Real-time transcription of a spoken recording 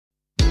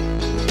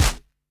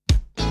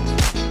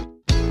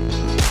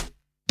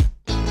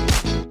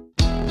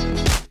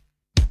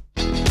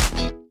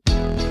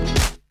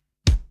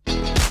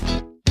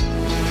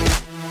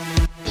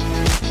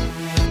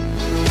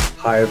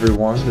Hi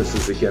everyone, this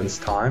is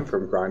Against Time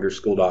from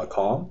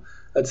grinderschool.com.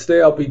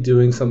 Today I'll be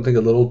doing something a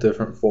little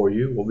different for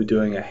you. We'll be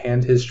doing a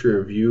hand history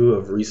review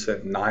of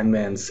recent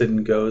 9-man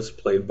sit-and-goes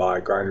played by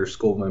Grinder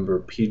School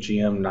member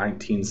PGM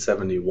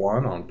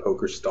 1971 on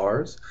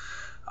PokerStars.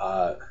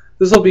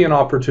 This will be an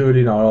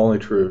opportunity not only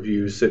to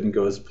review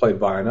sit-and-goes played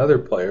by another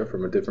player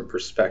from a different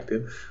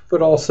perspective,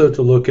 but also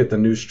to look at the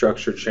new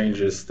structure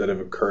changes that have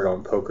occurred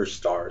on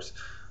PokerStars.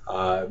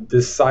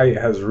 This site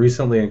has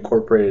recently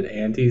incorporated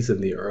antes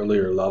in the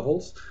earlier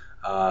levels,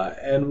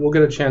 and we'll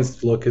get a chance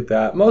to look at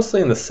that,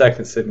 mostly in the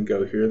second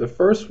sit-and-go here. The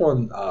first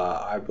one,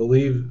 I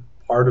believe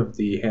part of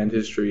the hand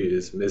history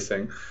is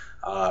missing,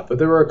 but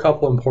there were a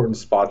couple important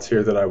spots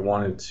here that I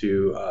wanted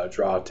to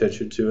draw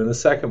attention to. In the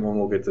second one,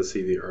 we'll get to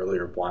see the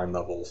earlier blind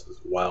levels as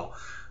well.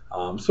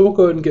 So we'll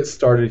go ahead and get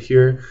started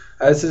here.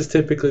 As is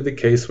typically the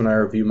case when I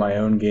review my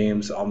own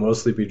games, I'll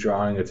mostly be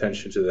drawing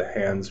attention to the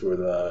hands where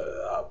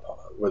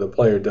the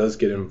player does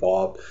get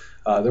involved.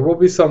 There will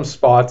be some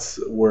spots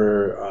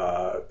where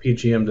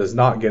PGM does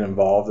not get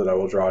involved that I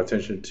will draw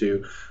attention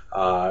to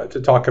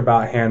talk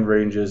about hand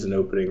ranges and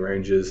opening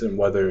ranges and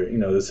whether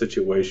the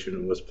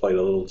situation was played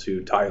a little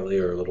too tightly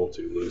or a little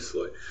too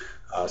loosely.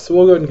 So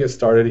we'll go ahead and get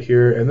started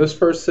here. In this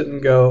first sit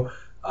and go,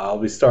 I'll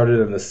be started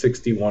in the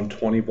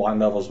 60-120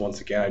 blind levels.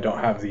 Once again, I don't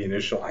have the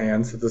initial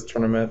hands at this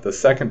tournament. The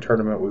second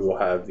tournament, we will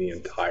have the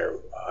entire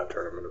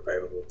tournament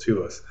available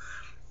to us.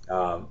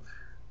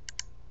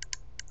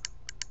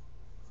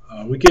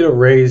 We get a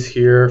raise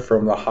here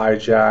from the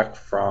hijack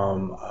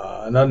from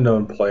an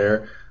unknown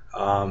player.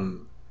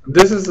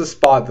 This is the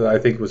spot that I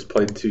think was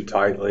played too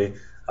tightly.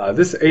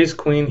 This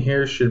ace-queen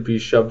here should be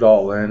shoved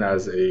all in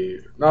as a,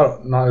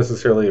 not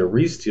necessarily a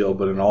re-steal,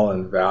 but an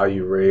all-in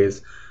value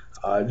raise.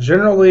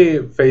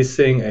 Generally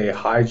facing a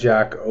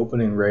hijack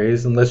opening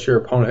raise, unless your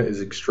opponent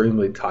is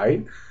extremely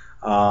tight,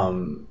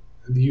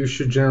 you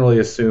should generally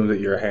assume that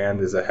your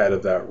hand is ahead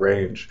of that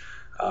range.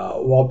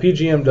 While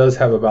PGM does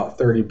have about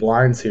 30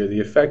 blinds here,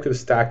 the effective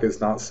stack is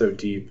not so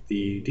deep.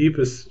 The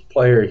deepest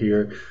player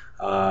here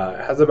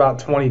has about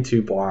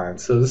 22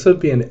 blinds. So this would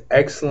be an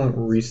excellent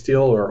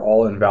re-steal or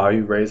all-in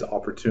value raise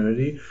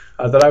opportunity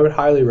that I would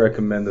highly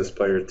recommend this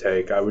player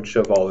take. I would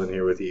shove all in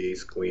here with the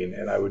ace-queen,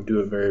 and I would do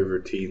it very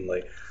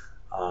routinely.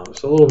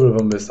 So a little bit of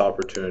a missed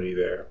opportunity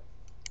there.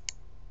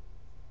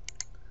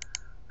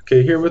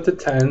 Okay, here with the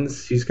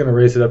 10s, he's going to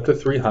raise it up to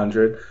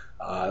 300.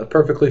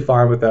 Perfectly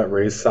fine with that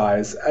raise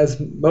size. As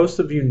most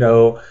of you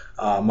know,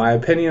 my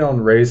opinion on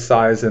raise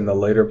size in the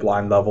later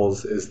blind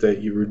levels is that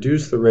you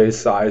reduce the raise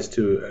size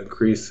to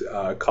increase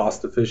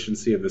cost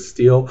efficiency of the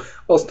steal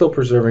while still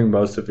preserving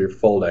most of your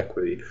fold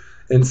equity.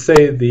 In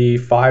say the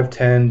 5,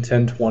 10,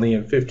 10, 20,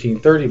 and 15,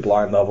 30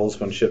 blind levels,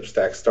 when chip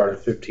stacks start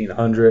at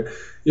 1500,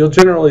 you'll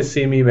generally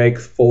see me make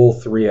full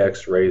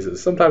 3x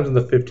raises. Sometimes in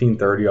the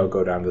 1530 I'll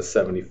go down to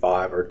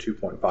 75 or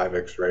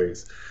 2.5x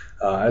raise.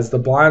 As the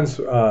blinds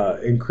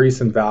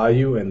increase in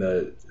value and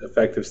the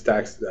effective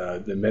stacks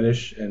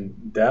diminish in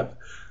depth,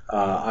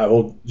 I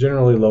will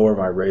generally lower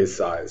my raise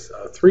size.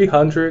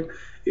 300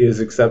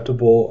 is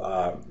acceptable.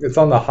 It's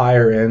on the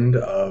higher end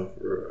of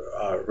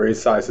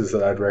raise sizes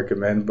that I'd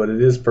recommend, but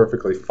it is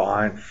perfectly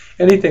fine.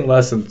 Anything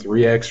less than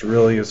 3x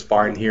really is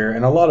fine here,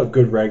 and a lot of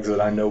good regs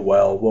that I know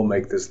well will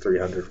make this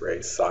 300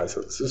 raise size,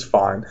 so this is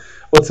fine.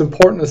 What's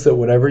important is that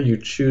whatever you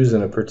choose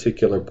in a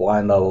particular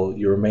blind level,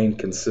 you remain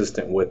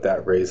consistent with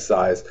that raise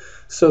size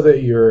so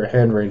that your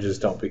hand ranges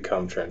don't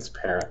become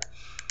transparent.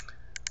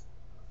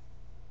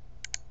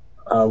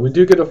 We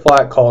do get a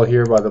flat call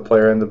here by the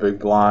player in the big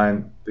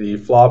blind. The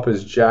flop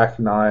is Jack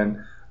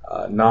 9,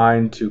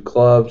 9, 2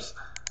 clubs.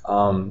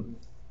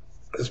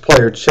 This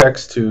player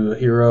checks to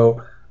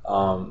hero.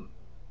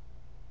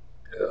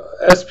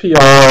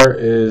 SPR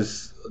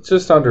is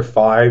just under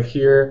 5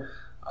 here.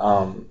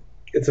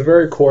 It's a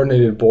very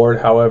coordinated board.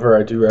 However,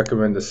 I do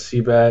recommend the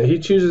c-bet. He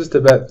chooses to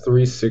bet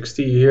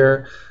 360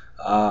 here.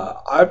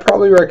 I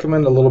probably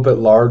recommend a little bit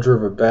larger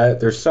of a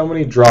bet. There's so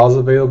many draws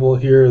available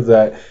here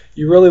that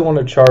you really want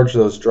to charge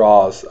those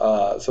draws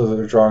so that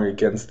they're drawing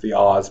against the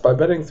odds. By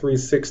betting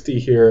 360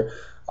 here,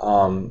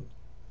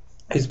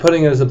 he's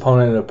putting his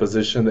opponent in a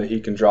position that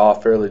he can draw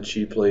fairly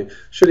cheaply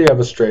should he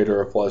have a straight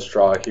or a flush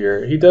draw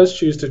here. He does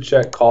choose to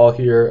check call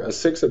here. A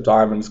 6 of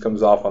diamonds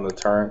comes off on the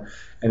turn,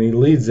 and he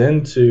leads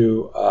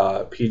into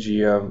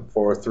PGM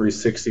for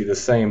 360, the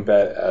same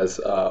bet as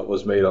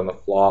was made on the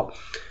flop.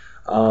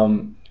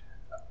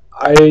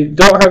 I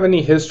don't have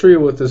any history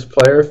with this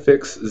player,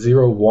 Fix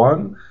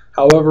 01.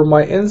 However,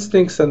 my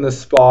instincts in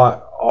this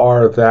spot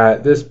are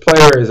that this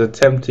player is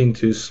attempting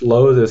to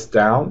slow this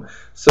down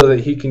so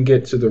that he can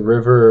get to the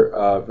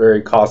river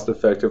very cost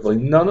effectively.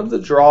 None of the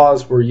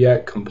draws were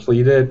yet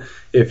completed.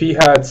 If he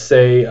had,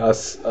 say,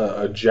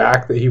 a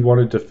jack that he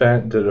wanted to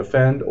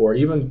defend or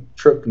even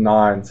trip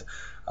 9s,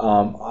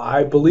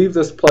 I believe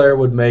this player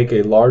would make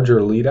a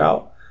larger lead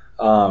out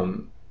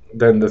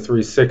than the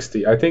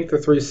 360. I think the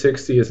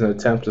 360 is an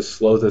attempt to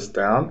slow this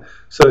down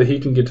so that he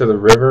can get to the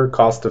river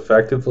cost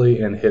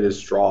effectively and hit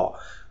his draw.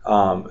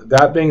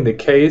 That being the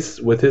case,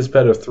 with his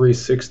bet of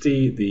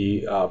 360,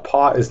 the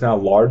pot is now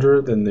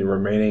larger than the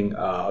remaining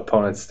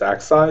opponent's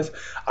stack size.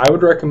 I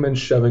would recommend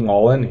shoving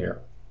all in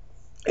here.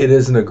 It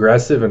is an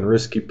aggressive and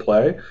risky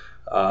play,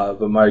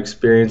 but my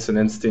experience and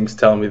instincts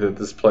tell me that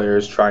this player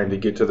is trying to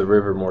get to the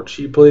river more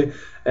cheaply.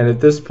 And at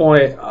this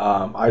point,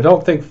 I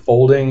don't think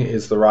folding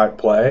is the right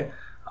play.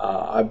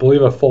 I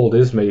believe a fold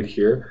is made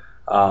here.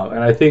 And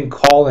I think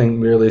calling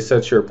merely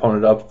sets your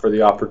opponent up for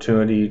the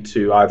opportunity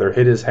to either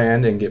hit his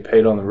hand and get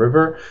paid on the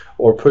river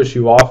or push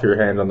you off your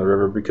hand on the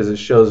river, because it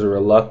shows a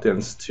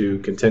reluctance to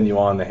continue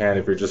on the hand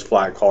if you're just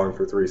flat calling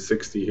for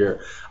 360 here.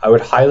 I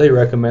would highly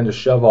recommend a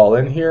shove all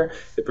in here.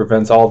 It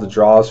prevents all the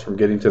draws from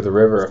getting to the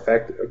river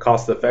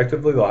cost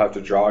effectively. They'll have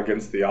to draw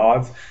against the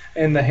odds.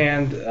 And the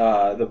hand,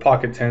 the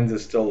pocket tens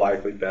is still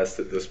likely best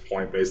at this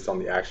point based on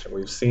the action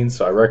we've seen.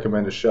 So I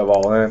recommend a shove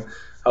all in.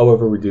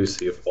 However, we do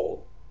see a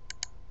fold.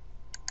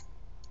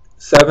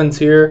 Sevens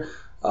here,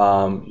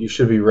 you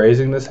should be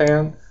raising this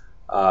hand.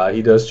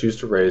 He does choose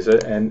to raise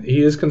it, and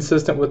he is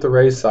consistent with the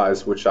raise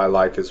size, which I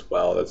like as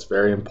well. That's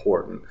very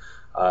important.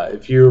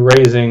 If you're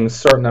raising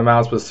certain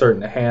amounts with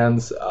certain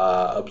hands,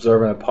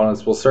 observant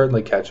opponents will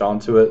certainly catch on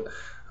to it.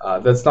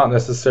 That's not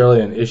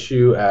necessarily an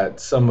issue at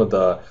some of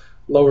the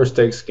lower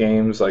stakes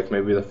games, like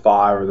maybe the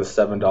 $5 or the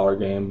 $7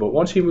 game, but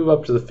once you move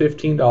up to the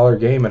 $15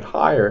 game and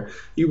higher,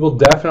 you will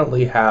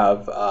definitely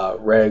have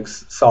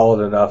regs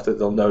solid enough that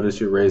they'll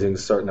notice you're raising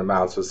certain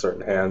amounts with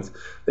certain hands.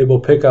 They will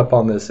pick up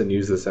on this and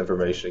use this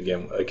information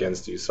again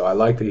against you. So I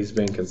like that he's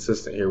being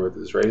consistent here with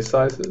his raise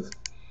sizes.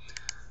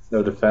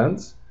 No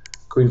defense.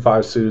 Queen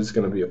 5 suited is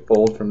going to be a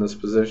fold from this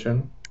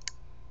position.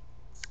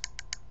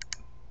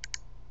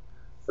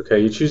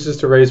 Okay, he chooses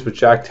to raise with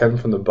Jack 10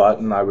 from the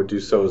button. I would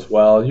do so as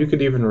well. You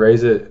could even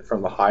raise it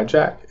from the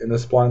hijack in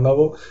this blind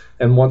level.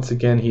 And once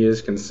again, he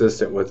is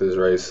consistent with his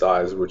raise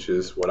size, which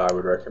is what I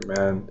would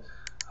recommend.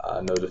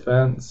 No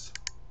defense.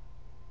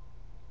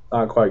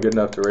 Not quite good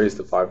enough to raise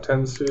the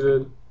 5-10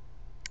 suited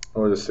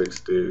or the 6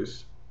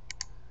 deuce.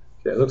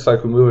 Okay, it looks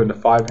like we move into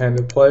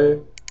 5-handed play.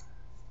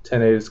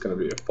 10-8 is going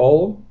to be a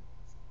fold.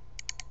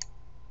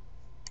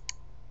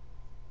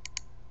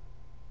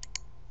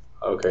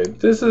 Okay,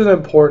 this is an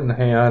important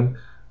hand.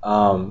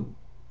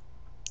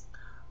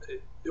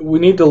 We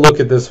need to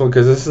look at this one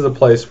because this is a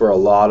place where a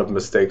lot of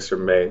mistakes are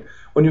made.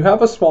 When you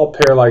have a small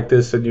pair like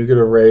this and you get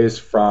a raise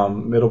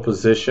from middle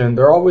position,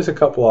 there are always a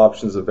couple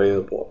options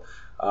available.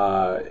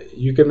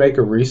 You can make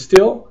a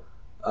re-steal,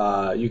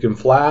 you can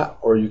flat,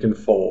 or you can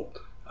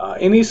fold.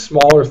 Any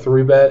smaller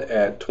 3-bet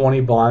at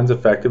 20 blinds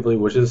effectively,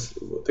 which is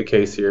the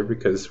case here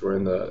because we're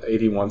in the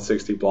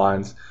 80-160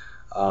 blinds,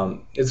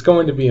 it's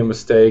going to be a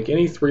mistake.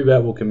 Any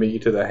 3-bet will commit you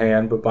to the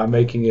hand, but by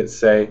making it,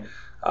 say,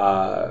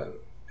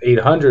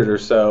 800 or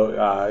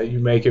so, you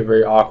make it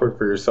very awkward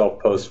for yourself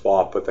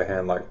post-flop with a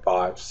hand like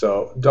 5.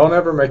 So don't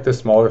ever make the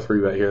smaller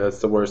 3-bet here. That's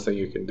the worst thing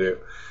you can do.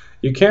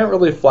 You can't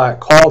really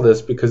flat call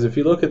this because if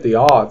you look at the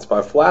odds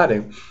by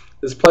flatting,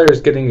 this player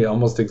is getting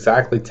almost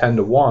exactly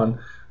 10-1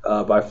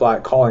 by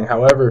flat calling.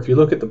 However, if you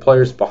look at the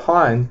players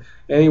behind,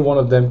 any one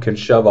of them can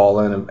shove all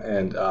in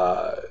and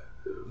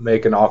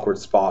make an awkward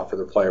spot for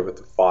the player with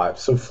the 5.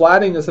 So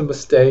flatting is a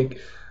mistake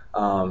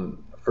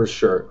for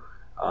sure.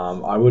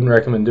 I wouldn't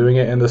recommend doing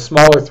it. And the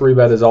smaller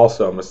 3-bet is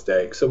also a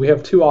mistake. So we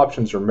have two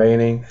options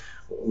remaining.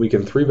 We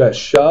can 3-bet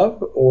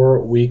shove or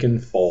we can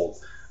fold.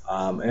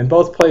 And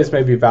both plays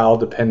may be valid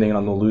depending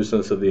on the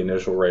looseness of the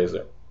initial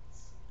raiser.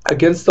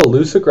 Against a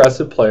loose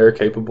aggressive player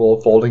capable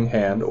of folding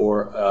hand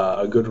or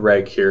a good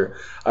reg here,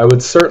 I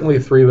would certainly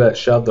 3-bet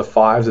shove. The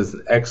 5s is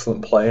an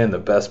excellent play and the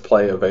best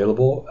play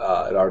available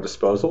at our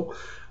disposal.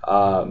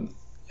 And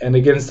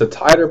against a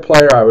tighter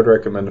player, I would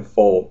recommend a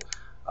fold.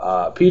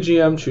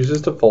 PGM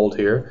chooses to fold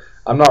here.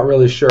 I'm not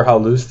really sure how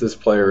loose this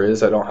player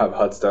is. I don't have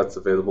HUD stats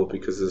available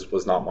because this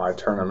was not my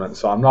tournament,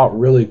 so I'm not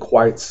really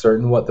quite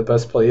certain what the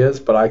best play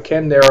is, but I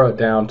can narrow it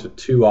down to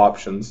two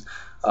options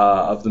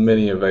of the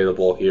many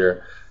available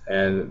here.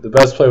 And the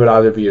best play would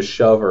either be a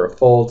shove or a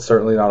fold,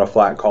 certainly not a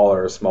flat call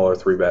or a smaller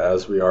 3-bet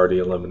as we already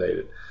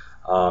eliminated.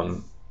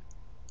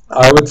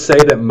 I would say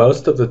that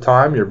most of the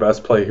time your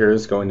best play here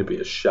is going to be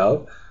a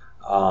shove,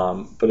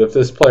 but if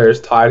this player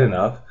is tight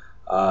enough,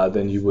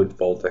 then you would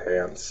fold the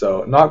hand.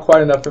 So not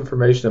quite enough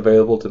information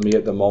available to me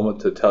at the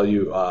moment to tell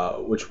you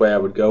which way I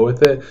would go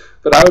with it,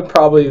 but I would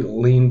probably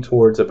lean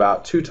towards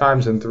about 2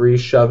 times in 3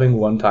 shoving,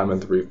 1 time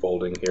in 3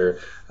 folding here,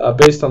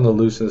 based on the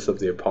looseness of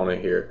the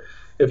opponent here.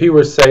 If he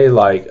were, say,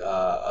 like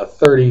a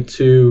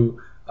 32-20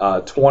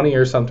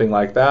 or something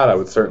like that, I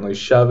would certainly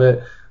shove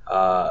it.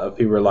 If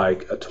he were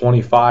like a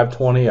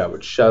 25-20, I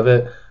would shove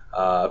it.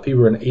 If he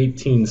were an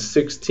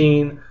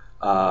 18-16,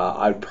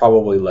 I'd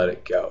probably let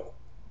it go.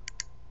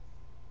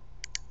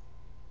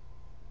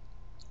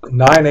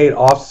 9-8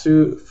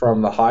 offsuit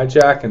from the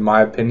hijack, in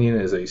my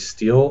opinion, is a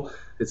steal.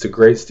 It's a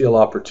great steal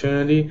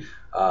opportunity.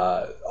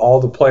 All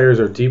the players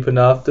are deep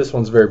enough. This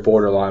one's very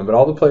borderline, but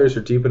all the players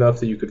are deep enough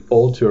that you could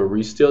fold to a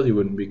re-steal. You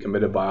wouldn't be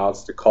committed by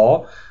odds to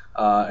call.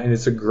 And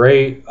it's a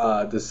great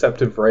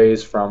deceptive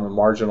raise from a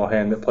marginal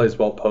hand that plays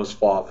well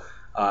post-flop.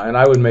 And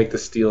I would make the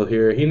steal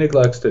here. He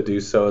neglects to do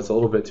so. It's a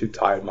little bit too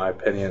tight in my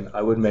opinion.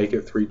 I would make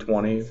it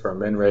 320 for a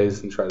min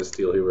raise and try to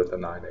steal here with a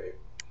 9-8.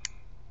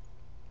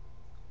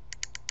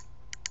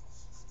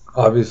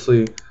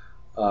 Obviously,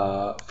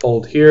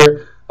 fold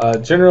here.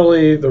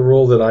 Generally, the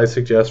rule that I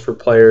suggest for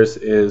players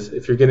is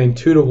if you're getting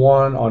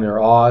 2-to-1 on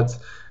your odds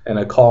and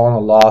a call and a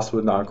loss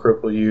would not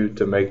cripple you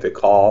to make the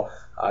call.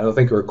 I don't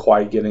think we're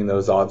quite getting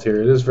those odds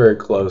here. It is very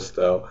close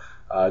though.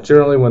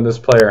 Generally, when this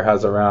player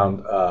has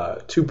around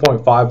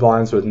 2.5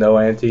 blinds with no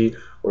ante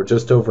or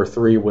just over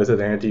 3 with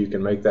an ante, you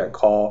can make that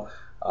call.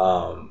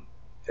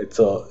 It's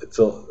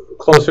a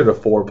closer to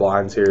 4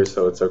 blinds here,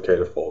 so it's okay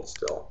to fold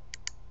still.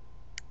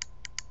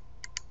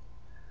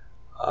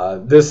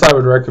 This I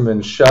would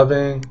recommend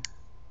shoving.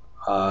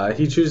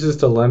 He chooses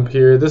to limp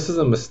here. This is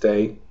a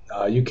mistake.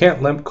 You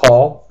can't limp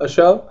call a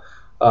shove,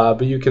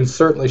 but you can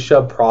certainly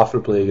shove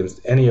profitably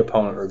against any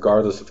opponent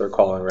regardless of their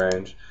calling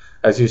range.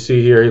 As you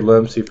see here, he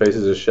limps, he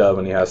faces a shove,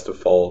 and he has to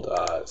fold.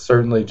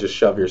 Certainly just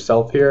shove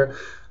yourself here.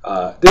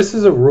 This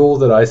is a rule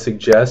that I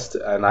suggest,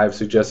 and I've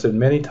suggested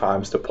many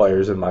times to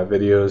players in my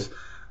videos.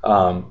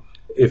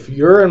 If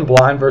you're in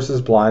blind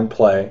versus blind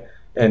play,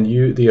 and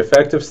the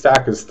effective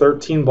stack is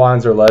 13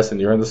 blinds or less and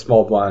you're in the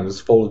small blind,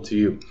 it's folded to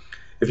you.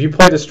 If you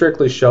played a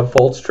strictly shove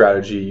fold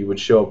strategy, you would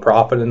show a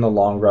profit in the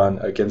long run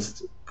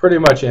against pretty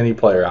much any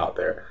player out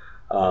there,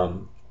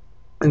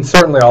 and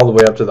certainly all the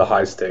way up to the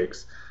high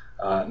stakes.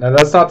 Now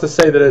that's not to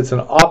say that it's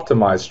an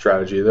optimized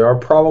strategy. There are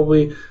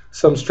probably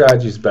some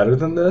strategies better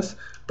than this,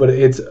 but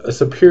it's a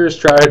superior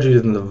strategy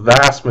than the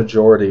vast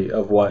majority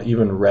of what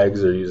even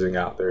regs are using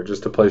out there,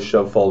 just to play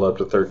shove fold up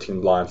to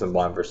 13 blinds and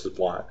blind versus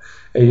blind.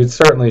 And you'd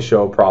certainly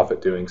show a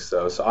profit doing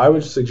so. So I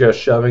would suggest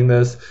shoving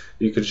this.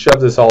 You could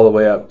shove this all the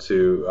way up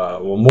to,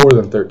 well, more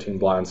than 13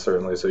 blinds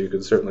certainly, so you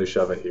could certainly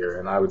shove it here,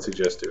 and I would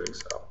suggest doing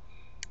so.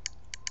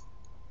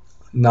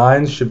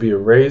 Nines should be a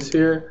raise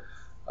here.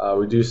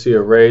 We do see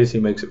a raise. He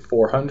makes it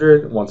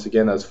 400. Once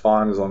again, that's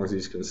fine as long as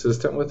he's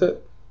consistent with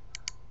it.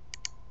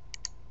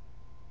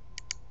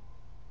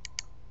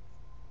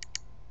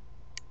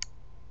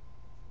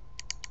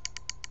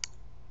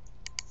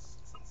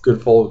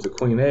 Good fold with the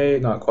queen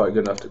 8, not quite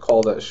good enough to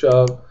call that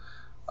shove.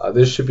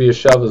 This should be a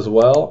shove as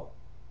well.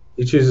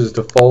 He chooses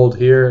to fold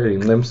here, and he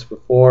limps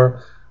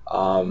before.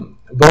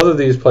 Both of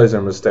these plays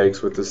are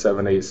mistakes with the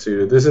 7-8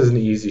 suited. This is an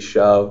easy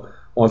shove.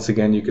 Once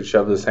again, you could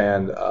shove this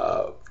hand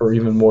for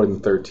even more than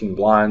 13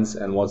 blinds,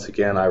 and once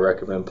again, I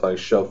recommend playing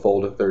shove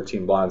fold at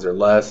 13 blinds or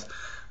less.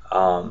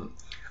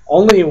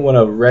 Only when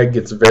a reg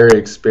gets very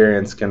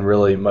experienced can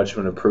really much of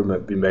an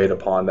improvement be made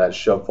upon that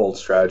shove fold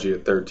strategy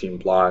at 13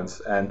 blinds,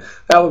 and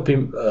that would be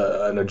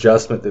an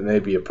adjustment that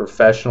maybe a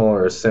professional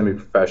or a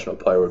semi-professional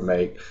player would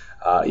make.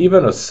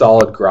 Even a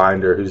solid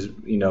grinder who's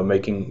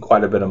making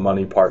quite a bit of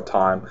money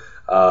part-time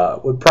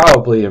would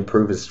probably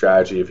improve his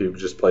strategy if he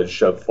just played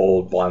shove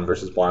fold blind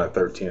versus blind at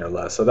 13 or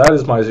less. So that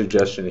is my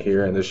suggestion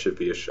here, and this should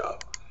be a shove.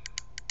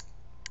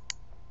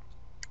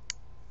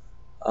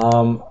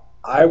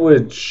 I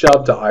would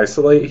shove to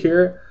isolate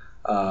here.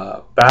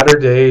 Batter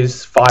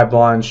days, 5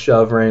 blind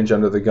shove range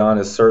under the gun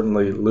is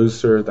certainly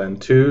looser than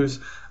 2s.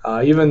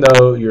 Even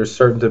though you're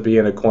certain to be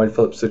in a coin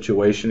flip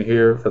situation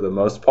here for the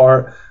most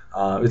part,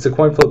 it's a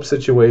coin flip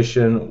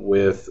situation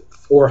with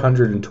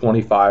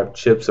 425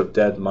 chips of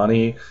dead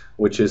money,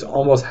 which is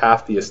almost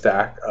half the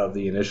stack of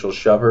the initial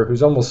shover,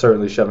 who's almost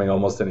certainly shoving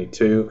almost any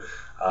 2.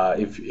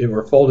 If it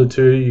were folded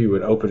to you, you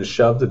would open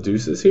shove the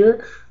deuces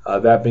here.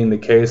 That being the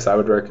case, I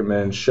would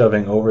recommend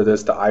shoving over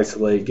this to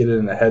isolate, get it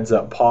in a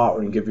heads-up pot,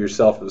 and give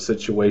yourself a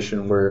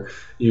situation where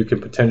you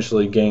can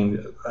potentially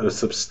gain a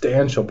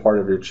substantial part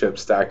of your chip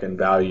stack in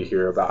value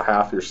here, about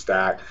half your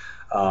stack.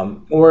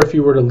 Or if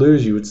you were to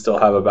lose, you would still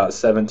have about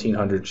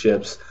 1,700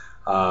 chips,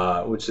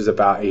 which is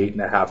about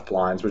 8.5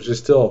 blinds, which is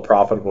still a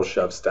profitable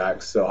shove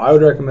stack. So I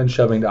would recommend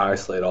shoving to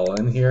isolate all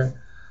in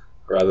here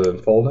rather than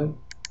folding.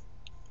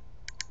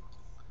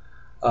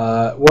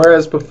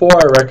 Whereas before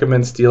I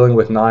recommend stealing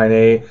with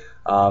 9-8,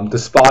 the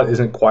spot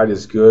isn't quite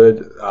as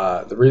good.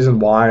 The reason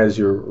why is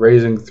you're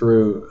raising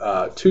through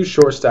 2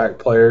 short stack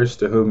players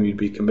to whom you'd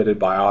be committed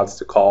by odds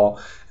to call,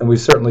 and we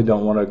certainly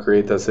don't want to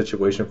create that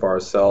situation for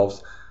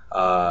ourselves.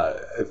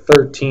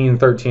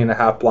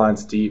 13.5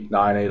 blinds deep,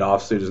 9-8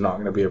 offsuit is not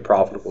going to be a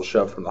profitable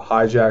shove from the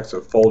hijack, so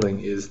folding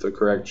is the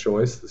correct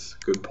choice. This is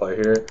a good play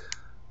here.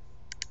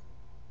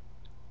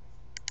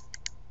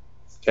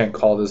 Can't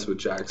call this with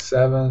Jack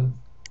 7.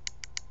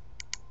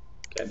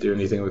 Can't do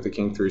anything with the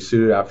King 3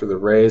 suited after the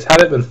raise.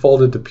 Had it been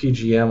folded to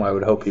PGM, I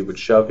would hope he would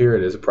shove here.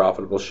 It is a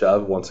profitable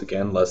shove. Once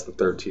again, less than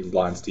 13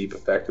 blinds deep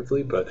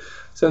effectively, but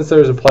since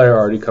there's a player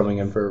already coming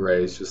in for a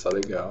raise, just let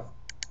it go.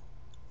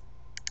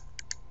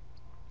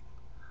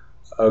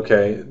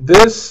 Okay,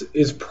 this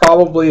is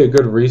probably a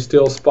good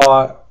re-steal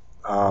spot.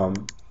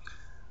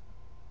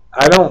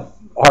 I don't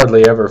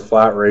hardly ever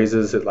flat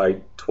raises at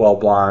like 12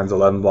 blinds,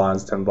 11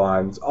 blinds, 10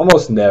 blinds,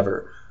 almost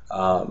never,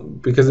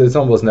 because it's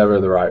almost never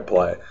the right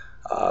play.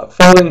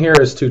 Folding here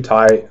is too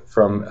tight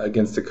from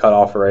against a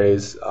cutoff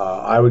raise.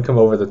 I would come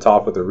over the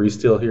top with a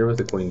re-steal here with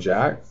the Queen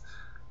Jack.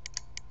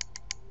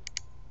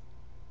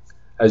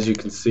 As you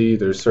can see,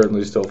 there's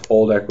certainly still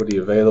fold equity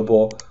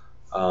available.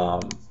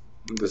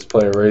 This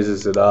player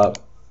raises it up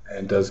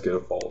and does get a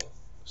fold.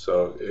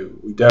 So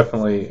we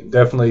definitely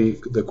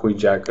the queen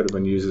jack could have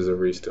been used as a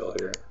re-steal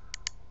here.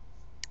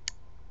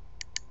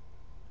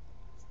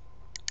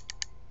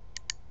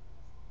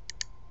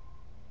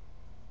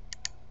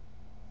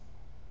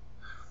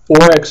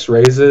 4x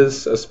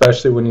raises,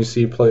 especially when you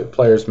see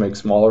players make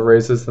smaller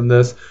raises than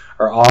this,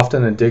 are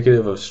often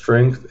indicative of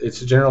strength. It's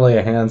generally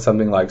a hand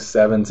something like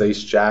sevens,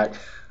 ace jack,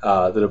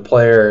 that a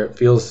player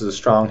feels is a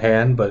strong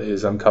hand but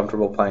is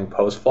uncomfortable playing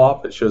post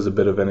flop. It shows a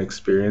bit of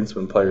inexperience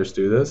when players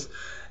do this.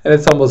 And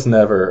it's almost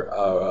never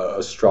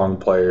a strong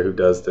player who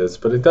does this,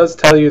 but it does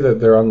tell you that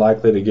they're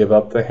unlikely to give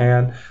up the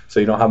hand, so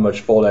you don't have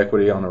much fold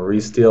equity on a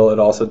re-steal. It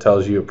also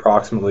tells you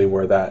approximately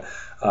where that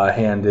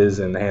hand is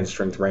in the hand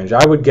strength range.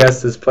 I would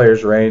guess this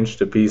player's range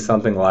to be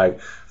something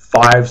like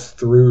fives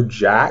through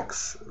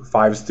jacks,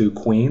 fives through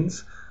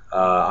queens.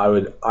 I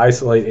would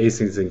isolate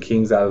aces and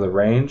kings out of the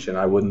range, and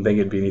I wouldn't think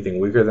it'd be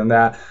anything weaker than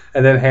that.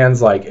 And then hands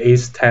like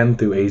ace 10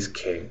 through ace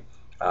king.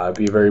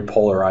 Be a very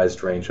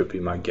polarized range would be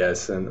my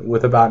guess. And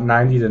with about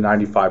 90 to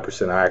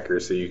 95%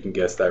 accuracy, you can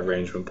guess that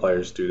range when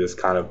players do this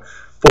kind of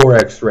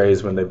 4x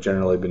raise when they've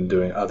generally been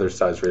doing other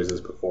size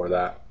raises before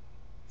that.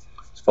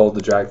 Let's fold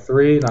the jack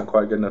 3, not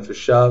quite good enough to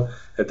shove.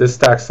 At this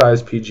stack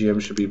size, PGM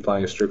should be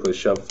playing a strictly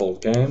shove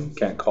fold game.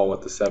 Can't call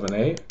with the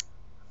 7-8.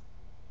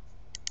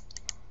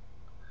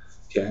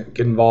 Can't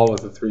get involved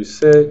with the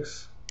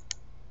 3-6.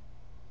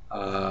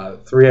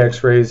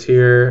 3x raise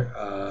here.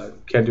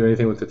 Can't do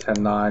anything with the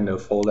 10-9, no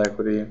fold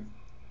equity.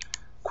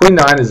 Queen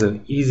 9 is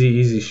an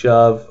easy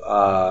shove.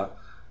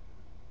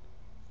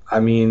 I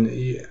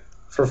mean,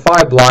 for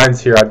 5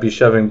 blinds here, I'd be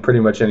shoving pretty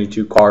much any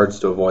 2 cards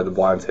to avoid the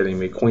blinds hitting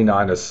me. Queen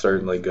 9 is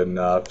certainly good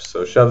enough,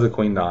 so shove the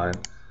Queen 9.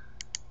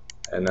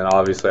 And then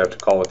obviously I have to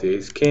call with the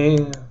ace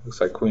king. Looks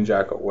like Queen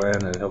Jack will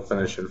win, and he'll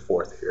finish in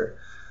 4th here.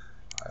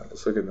 All right,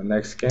 let's look at the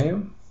next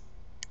game.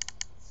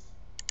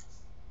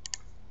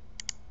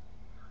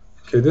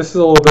 Okay, this is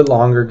a little bit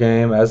longer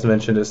game. As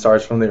mentioned, it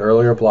starts from the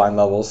earlier blind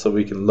levels, so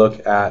we can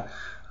look at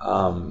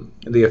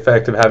the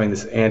effect of having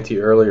this ante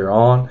earlier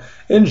on.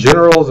 In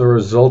general, the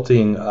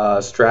resulting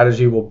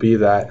strategy will be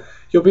that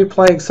you'll be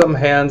playing some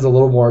hands a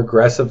little more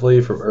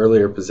aggressively from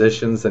earlier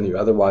positions than you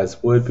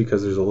otherwise would,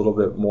 because there's a little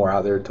bit more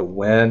out there to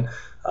win.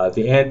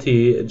 The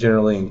ante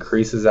generally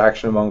increases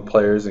action among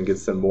players and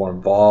gets them more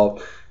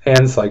involved.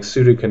 Hands like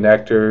suited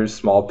connectors,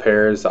 small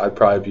pairs, I'd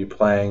probably be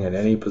playing in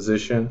any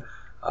position.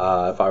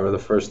 If I were the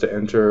first to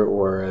enter,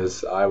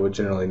 whereas I would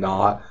generally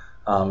not.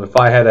 If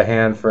I had a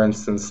hand, for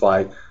instance,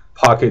 like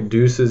pocket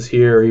deuces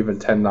here, or even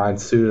 10-9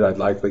 suited, I'd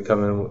likely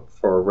come in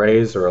for a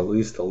raise or at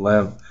least a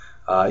limp.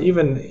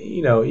 Even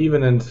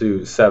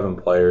into 7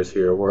 players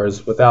here,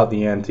 whereas without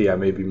the ante, I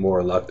may be more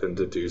reluctant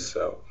to do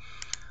so.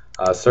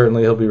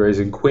 Certainly, he'll be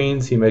raising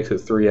queens. He makes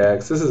it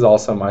 3x. This is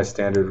also my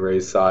standard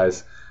raise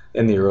size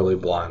in the early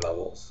blind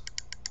levels.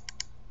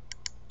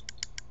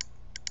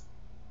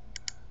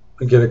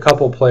 We get a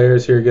couple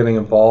players here getting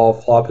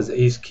involved. Flop is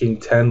ace king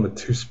 10 with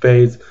 2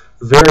 spades.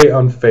 Very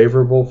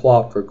unfavorable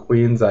flop for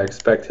queens. I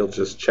expect he'll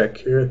just check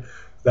here.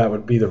 That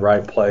would be the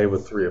right play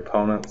with 3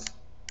 opponents.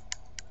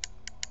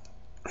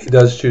 He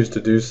does choose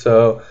to do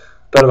so.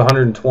 Bet of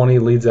 120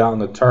 leads out in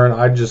the turn.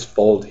 I just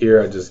fold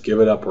here. I just give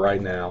it up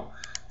right now.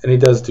 And he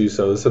does do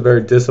so. It's a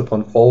very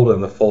disciplined fold,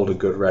 and the fold a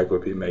good reg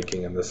would be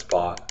making in this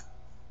spot.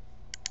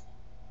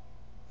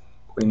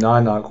 Queen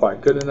 9 not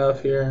quite good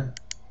enough here.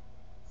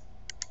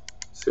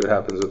 See what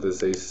happens with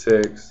this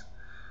ace-6.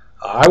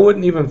 I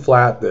wouldn't even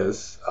flat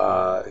this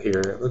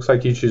here. It looks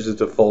like he chooses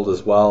to fold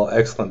as well.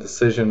 Excellent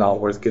decision, not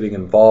worth getting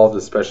involved,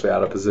 especially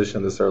out of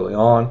position this early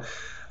on.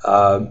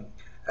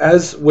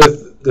 As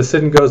with the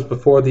sit and goes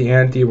before the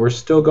ante, we're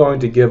still going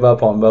to give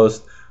up on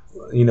most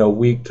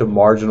weak to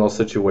marginal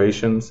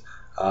situations.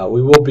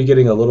 We will be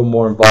getting a little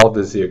more involved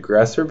as the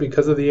aggressor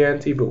because of the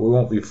ante, but we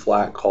won't be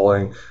flat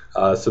calling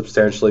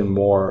substantially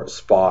more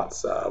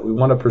spots. We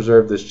want to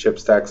preserve this chip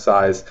stack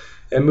size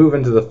and move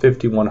into the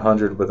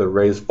 5100 with a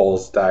raised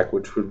fold stack,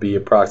 which would be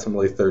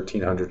approximately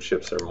 1300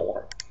 chips or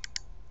more.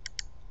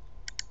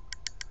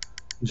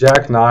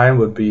 Jack 9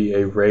 would be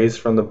a raise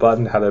from the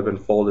button had it been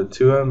folded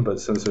to him,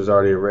 but since there's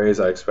already a raise,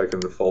 I expect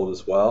him to fold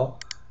as well.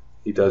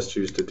 He does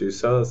choose to do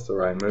so. That's the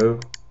right move.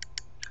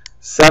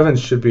 7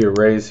 should be a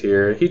raise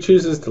here. He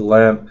chooses to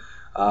limp.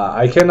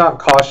 I cannot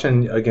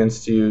caution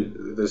against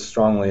you this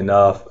strongly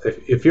enough.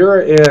 If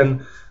you're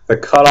in the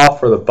cutoff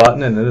for the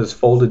button and it is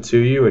folded to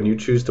you and you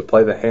choose to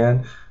play the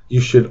hand, you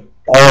should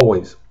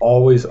always,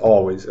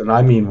 and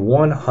I mean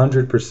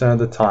 100% of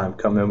the time,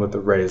 come in with the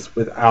raise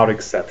without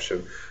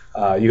exception.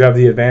 You have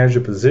the advantage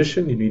of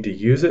position. You need to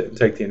use it and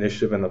take the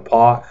initiative in the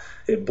pot.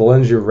 It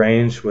blends your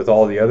range with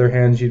all the other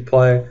hands you'd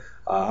play.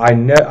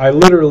 I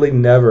literally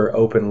never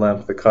open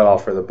limp the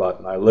cutoff for the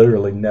button. I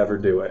literally never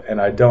do it,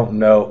 and I don't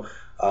know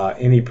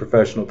any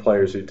professional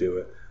players who do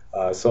it.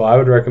 So I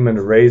would recommend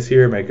a raise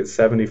here, make it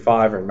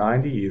 75 or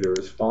 90, either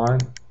is fine.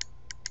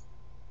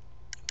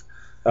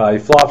 He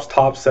flops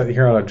top set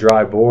here on a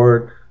dry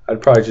board.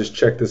 I'd probably just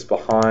check this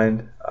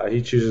behind.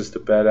 He chooses to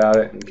bet at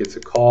it and gets a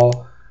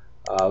call.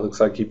 Looks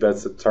like he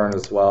bets the turn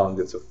as well and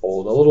gets a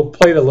fold.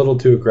 Played a little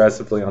too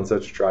aggressively on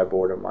such a dry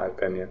board, in my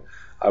opinion.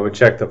 I would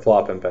check the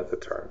flop and bet the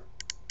turn.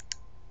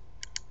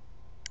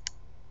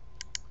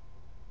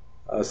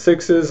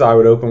 Sixes, I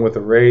would open with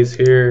a raise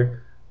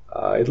here,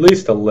 at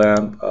least a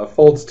limp.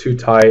 Fold's too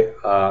tight.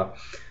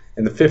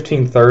 In the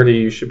 15-30,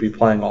 you should be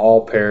playing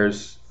all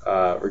pairs,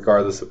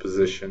 regardless of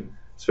position,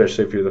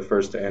 especially if you're the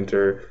first to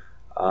enter.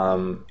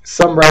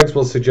 Some regs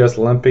will suggest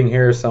limping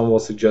here, some will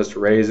suggest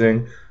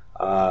raising.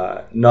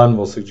 None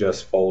will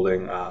suggest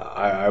folding.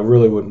 I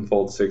really wouldn't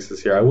fold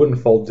sixes here. I wouldn't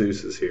fold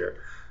deuces here.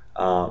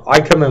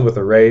 I come in with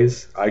a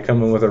raise. I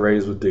come in with a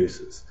raise with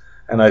deuces.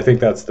 And I think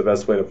that's the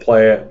best way to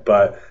play it.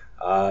 But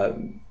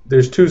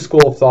there's two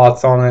school of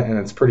thoughts on it, and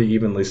it's pretty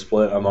evenly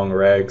split among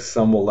regs.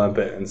 Some will limp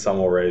it and some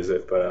will raise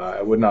it. But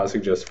I would not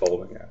suggest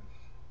folding it.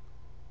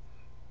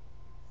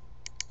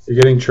 You're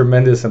getting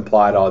tremendous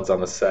implied odds on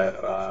the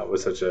set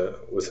with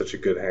such a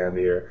good hand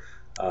here.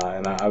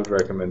 And I would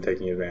recommend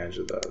taking advantage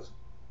of those.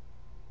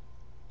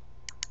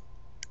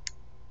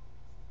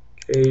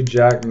 Okay,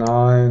 Jack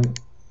 9.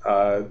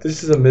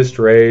 This is a missed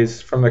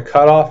raise. From the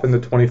cutoff in the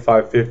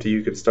 25-50,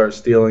 you could start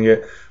stealing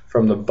it.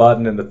 From the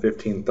button in the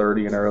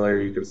 15-30 and earlier,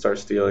 you could start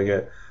stealing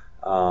it.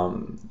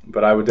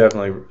 But I would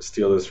definitely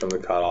steal this from the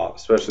cutoff,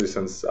 especially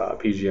since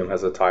PGM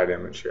has a tight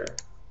image here.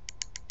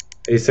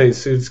 Ace-8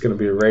 suit's going to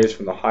be a raise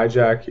from the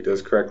hijack. He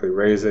does correctly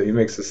raise it. He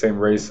makes the same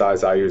raise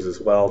size I use as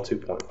well,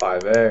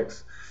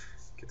 2.5x.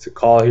 Gets a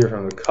call here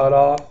from the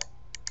cutoff.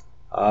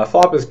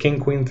 Flop is King,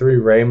 Queen, 3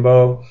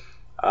 rainbow.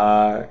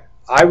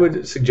 I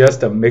would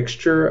suggest a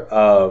mixture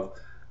of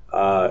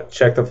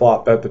check the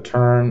flop, bet the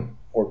turn,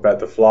 or bet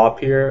the flop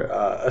here.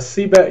 A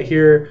c-bet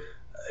here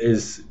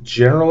is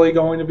generally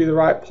going to be the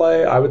right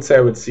play. I would say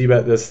I would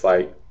c-bet this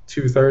like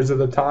 2/3 of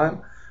the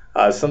time.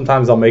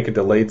 Sometimes I'll make a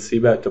delayed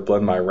c-bet to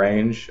blend my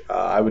range.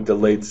 I would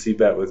delayed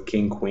c-bet with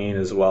King, Queen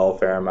as well a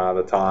fair amount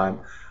of the time,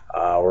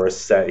 or a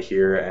set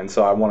here. And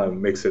so I want to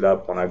mix it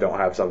up when I don't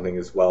have something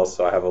as well,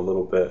 so I have a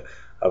little bit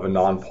of a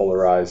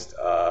non-polarized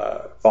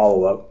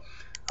follow-up.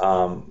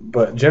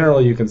 But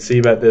generally you can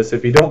c-bet this.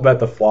 If you don't bet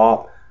the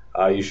flop,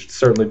 you should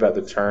certainly bet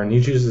the turn.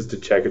 He chooses to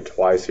check it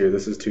twice here.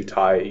 This is too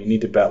tight. You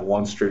need to bet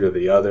one street or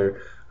the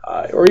other,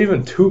 or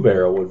even two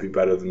barrel would be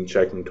better than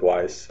checking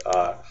twice.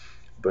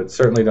 But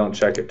certainly don't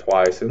check it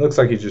twice. It looks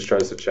like he just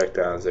tries to check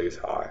down his ace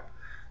high.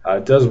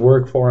 It does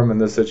work for him in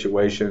this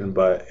situation,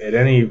 but at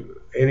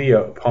any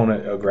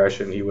opponent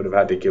aggression, he would have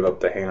had to give up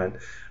the hand.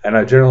 And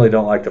I generally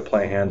don't like to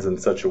play hands in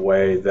such a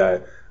way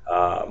that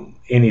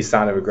any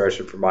sign of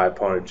aggression from my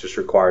opponent just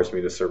requires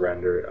me to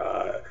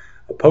surrender.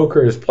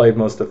 Poker is played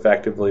most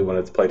effectively when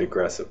it's played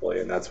aggressively,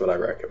 and that's what I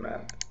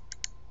recommend.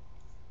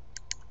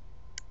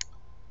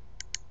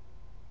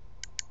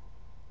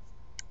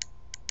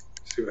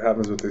 See what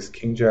happens with this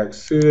King Jack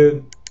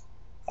suited.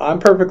 I'm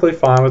perfectly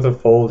fine with a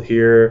fold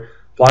here.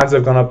 Blinds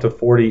have gone up to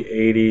 40,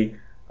 80.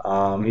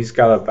 He's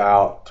got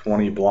about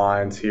 20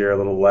 blinds here, a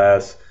little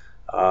less.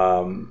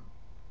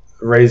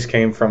 Raise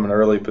came from an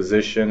early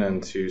position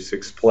into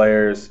 6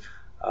 players.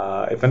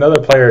 If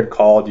another player had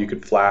called, you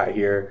could flat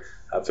here.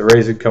 If the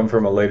raise had come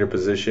from a later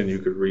position, you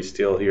could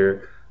re-steal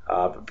here.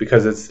 But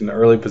because it's an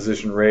early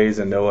position raise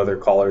and no other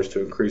callers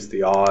to increase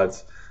the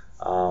odds,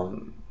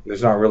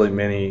 there's not really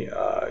many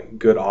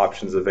good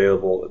options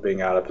available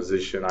being out of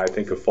position. I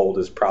think a fold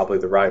is probably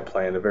the right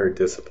play and a very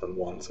disciplined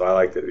one, so I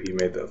like that he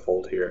made that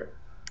fold here.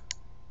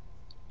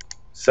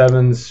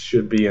 Sevens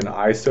should be an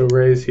ISO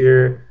raise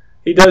here.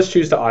 He does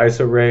choose to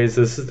ISO raise.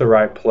 This is the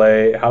right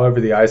play. However,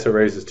 the ISO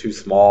raise is too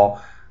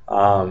small.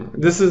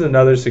 This is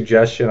another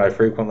suggestion I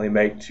frequently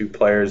make to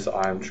players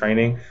I'm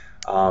training.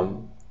 With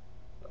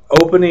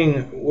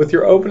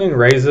your opening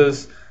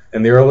raises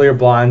in the earlier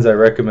blinds, I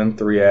recommend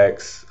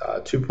 3x.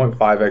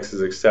 2.5x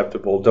is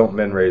acceptable. Don't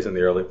min raise in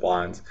the early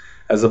blinds.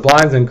 As the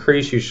blinds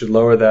increase, you should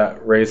lower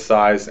that raise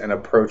size and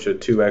approach a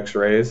 2x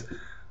raise.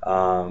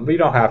 But you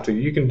don't have to.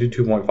 You can do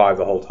 2.5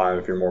 the whole time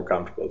if you're more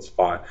comfortable. It's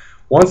fine.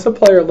 Once the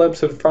player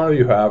limps in front of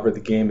you, however, the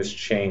game is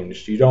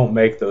changed. You don't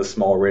make those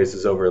small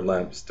raises over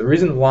limps. The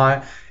reason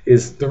why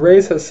is the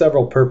raise has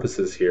several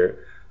purposes here.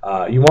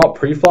 You want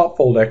pre-flop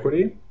fold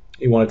equity.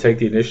 You want to take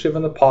the initiative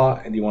in the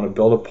pot, and you want to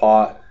build a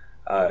pot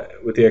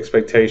with the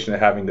expectation of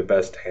having the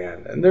best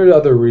hand. And there are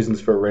other reasons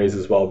for a raise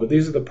as well, but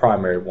these are the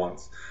primary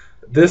ones.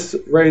 This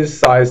raise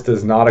size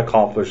does not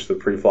accomplish the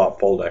pre-flop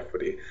fold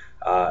equity.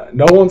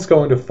 No one's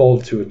going to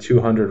fold to a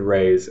 200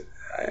 raise.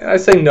 I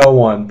say no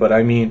one, but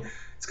I mean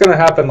it's going to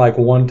happen like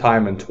one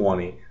time in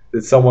 20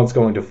 that someone's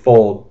going to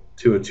fold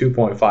to a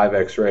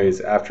 2.5x raise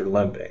after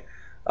limping.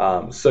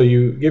 So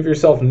you give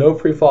yourself no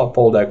pre-flop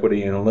fold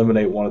equity and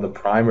eliminate one of the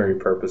primary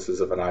purposes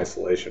of an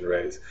isolation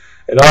raise.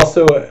 It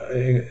also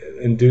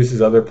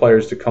induces other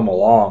players to come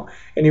along,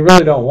 and you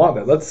really don't want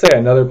that. Let's say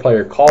another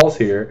player calls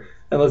here,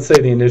 and let's say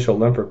the initial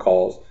limper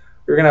calls.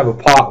 You're going to have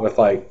a pot with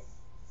like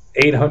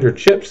 800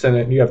 chips in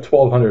it, and you have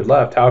 1,200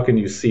 left. How can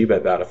you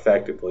c-bet that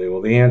effectively?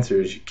 Well, the answer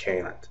is you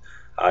can't.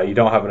 You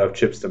don't have enough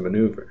chips to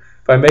maneuver.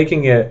 By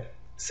making it,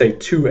 say,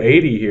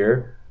 280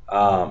 here,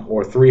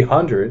 or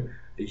 300,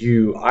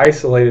 you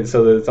isolate it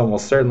so that it's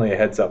almost certainly a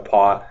heads-up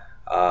pot,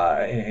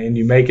 and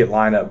you make it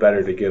line up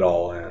better to get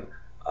all in.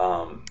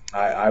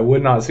 I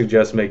would not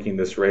suggest making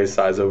this raise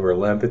size over a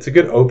limp. It's a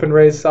good open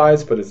raise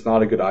size, but it's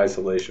not a good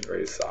isolation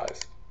raise size.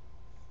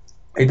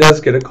 He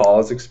does get a call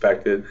as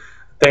expected.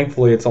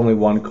 Thankfully, it's only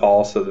one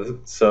call,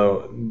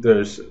 so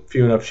there's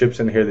few enough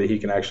chips in here that he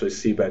can actually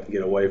c-bet and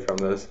get away from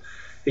this.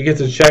 He gets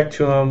a check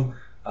to him.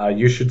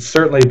 You should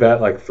certainly bet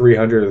like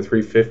 300 or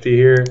 350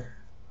 here.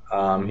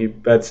 He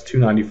bets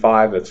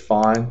 295. That's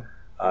fine,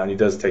 and he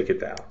does take it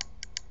down.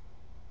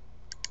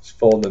 Just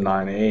fold the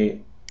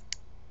 9-8.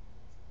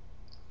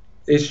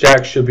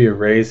 Ace-Jack should be a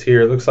raise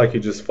here. It looks like he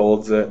just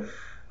folds it.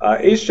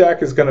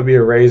 Ace-Jack is going to be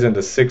a raise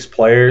into 6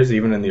 players,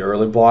 even in the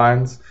early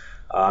blinds.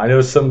 I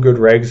know some good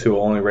regs who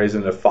only raise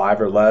into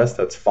 5 or less.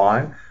 That's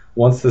fine.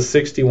 Once the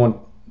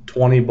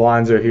 6120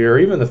 blinds are here, or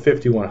even the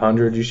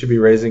 5100, you should be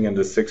raising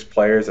into 6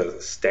 players as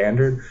a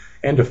standard.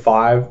 And to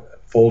 5,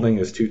 folding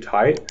is too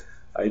tight.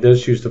 He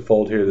does choose to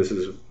fold here. This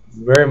is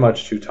very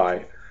much too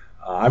tight.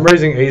 I'm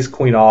raising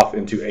ace-queen off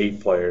into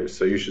 8 players,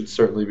 so you should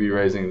certainly be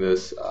raising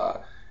this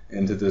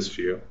into this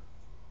view.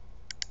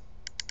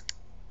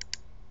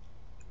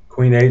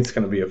 Queen 8 is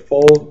going to be a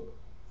fold.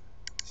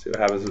 See what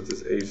happens with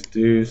this ace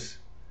deuce.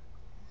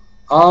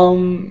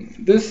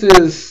 This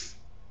is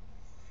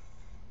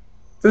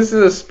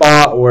a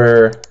spot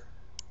where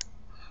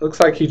looks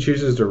like he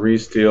chooses to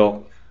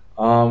re-steal.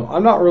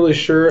 I'm not really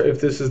sure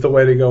if this is the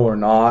way to go or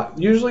not.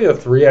 Usually a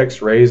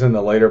 3x raise in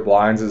the later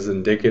blinds is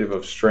indicative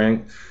of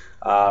strength.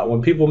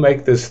 When people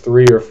make this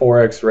 3 or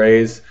 4x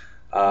raise,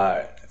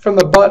 from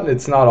the button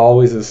it's not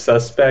always as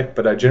suspect,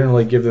 but I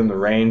generally give them the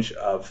range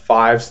of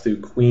 5s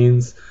through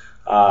queens,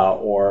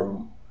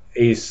 or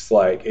ace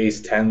like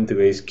ace 10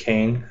 through ace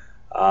king.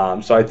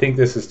 So I think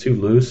this is too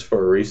loose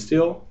for a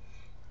re-steal.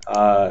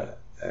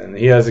 And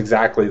he has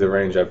exactly the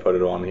range I put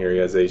it on here. He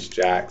has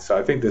ace-jack, so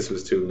I think this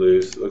was too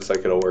loose. It looks like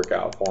it'll work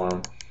out for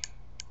him.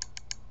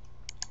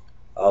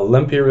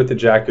 Limp here with the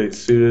jack-8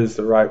 suited is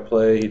the right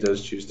play. He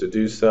does choose to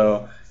do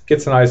so.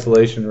 Gets an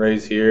isolation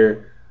raise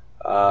here.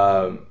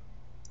 Odds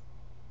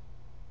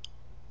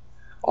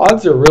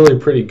are really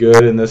pretty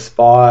good in this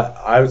spot.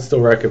 I would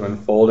still recommend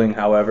folding,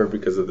 however,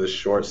 because of this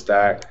short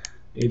stack.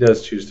 He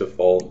does choose to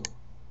fold.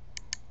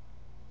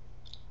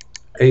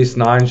 Ace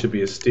 9 should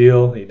be a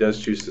steal. He does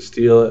choose to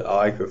steal it. I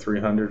like the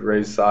 300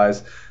 raise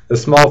size. The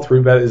small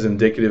 3-bet is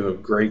indicative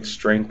of great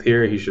strength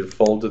here. He should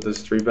fold to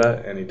this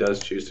 3-bet, and he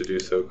does choose to do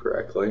so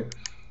correctly.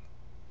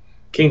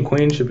 King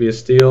Queen should be a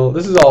steal.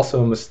 This is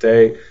also a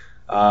mistake.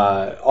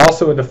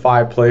 Also into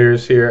 5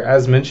 players here.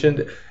 As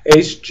mentioned,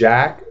 Ace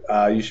Jack,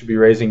 you should be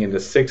raising into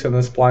 6 in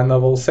this blind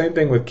level. Same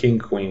thing with King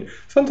Queen.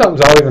 Sometimes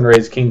I'll even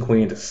raise King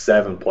Queen to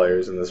 7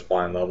 players in this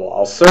blind level.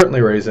 I'll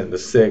certainly raise it into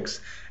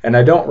 6. And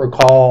I don't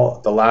recall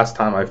the last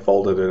time I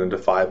folded it into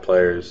 5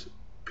 players,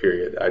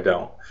 period. I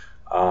don't.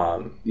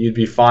 You'd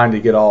be fine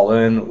to get all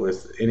in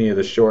with any of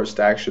the short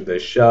stacks should they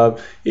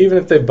shove. Even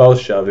if they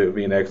both shove, it would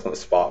be an excellent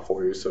spot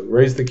for you. So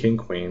raise the King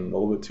Queen, a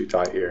little bit too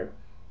tight here.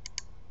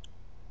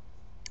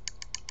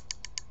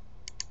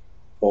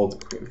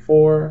 Fold the Queen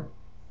 4.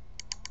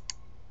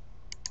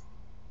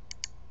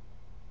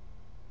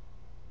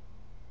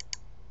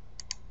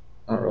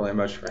 Not really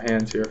much for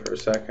hands here for a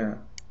second.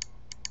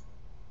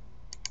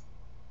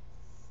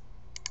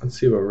 Let's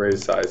see what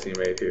raise size he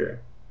made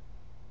here.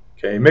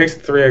 Okay, he makes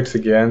 3x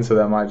again, so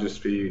that might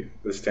just be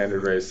the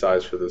standard raise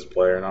size for this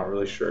player. Not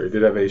really sure. He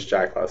did have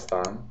ace-jack last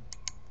time.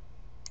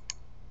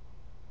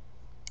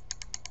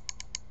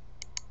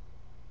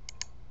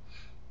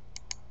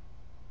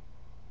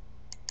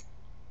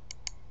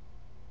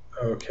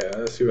 Okay,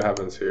 let's see what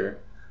happens here.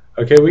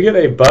 Okay, we get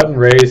a button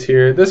raise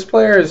here. This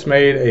player has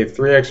made a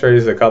 3x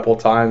raise a couple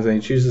times, and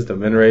he chooses to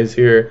min raise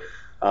here.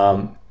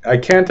 I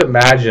can't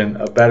imagine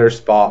a better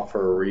spot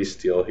for a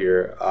re-steal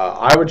here.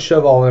 I would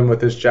shove all in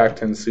with this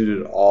Jack-10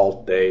 suited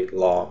all day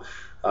long.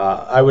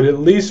 I would at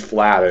least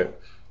flat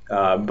it,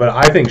 but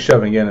I think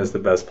shoving in is the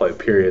best play,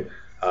 period,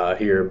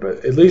 here.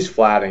 But at least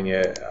flatting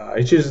it.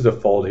 He chooses to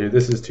fold here.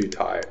 This is too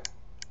tight.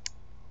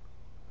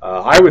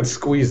 I would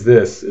squeeze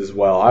this as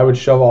well. I would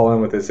shove all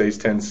in with this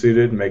ace-10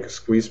 suited and make a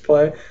squeeze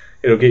play.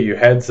 It'll get you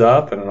heads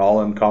up and an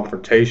all-in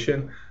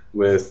confrontation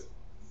with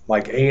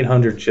like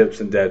 800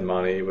 chips and dead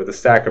money with a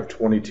stack of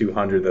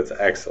 2200. That's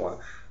excellent.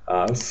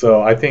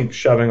 So I think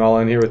shoving all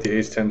in here with the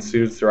ace-10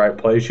 suits the right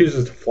play. He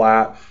chooses to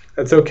flat.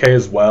 That's okay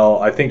as well.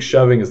 I think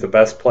shoving is the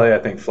best play. I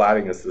think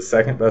flatting is the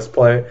second best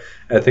play.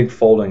 And I think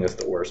folding is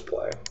the worst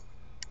play.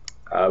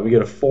 We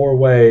get a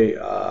 4-way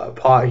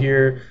pot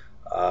here.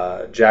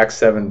 Jack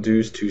 7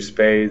 deuce 2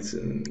 spades,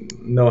 and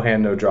no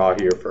hand no draw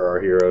here for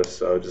our hero,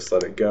 so just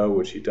let it go,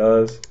 which he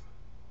does.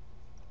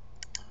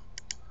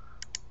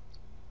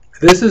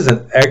 This is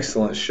an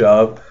excellent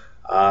shove.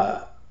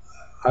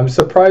 I'm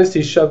surprised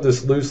he shoved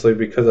this loosely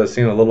because I've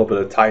seen a little bit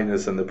of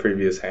tightness in the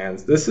previous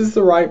hands. This is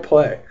the right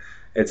play.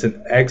 It's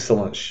an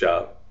excellent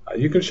shove.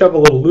 You can shove a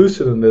little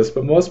looser than this,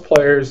 but most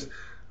players,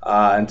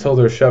 until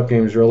their shove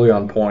game is really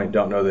on point,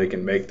 don't know they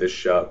can make this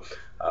shove.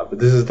 But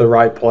this is the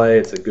right play.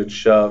 It's a good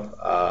shove.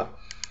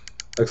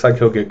 Looks like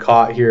he'll get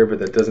caught here, but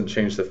that doesn't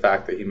change the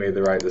fact that he made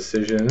the right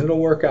decision, and it'll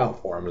work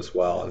out for him as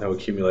well, and he'll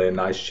accumulate a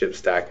nice chip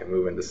stack and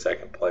move into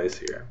second place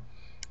here.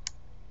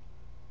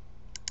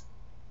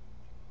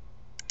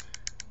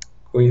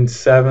 Queen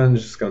 7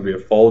 is just going to be a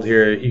fold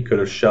here. He could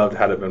have shoved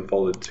had it been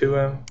folded to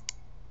him.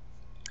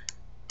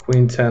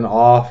 Queen 10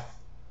 off.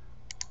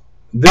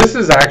 This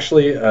is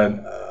actually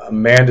a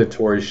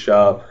mandatory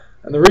shove,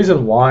 and the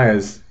reason why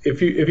is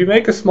if you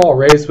make a small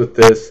raise with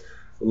this,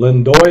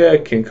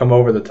 Lindoya can come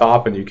over the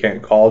top and you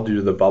can't call due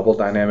to the bubble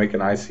dynamic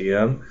in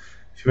ICM.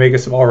 If you make a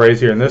small raise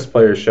here and this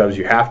player shoves,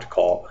 you have to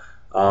call.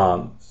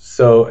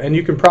 And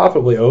you can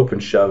profitably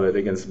open shove it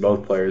against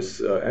both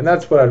players, and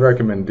that's what I'd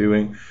recommend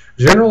doing.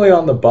 Generally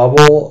on the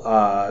bubble,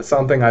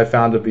 something I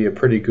found to be a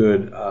pretty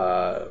good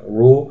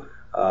rule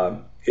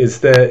is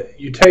that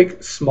you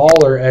take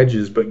smaller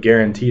edges but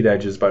guaranteed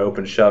edges by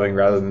open shoving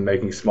rather than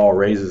making small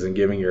raises and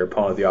giving your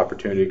opponent the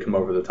opportunity to come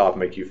over the top and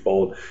make you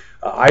fold.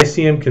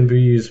 ICM can be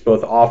used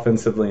both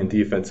offensively and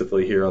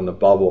defensively here on the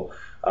bubble.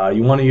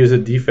 You want to use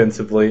it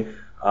defensively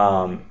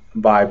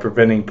by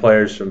preventing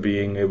players from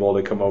being able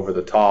to come over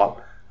the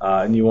top,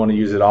 and you want to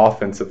use it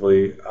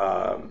offensively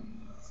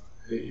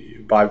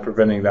by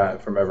preventing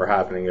that from ever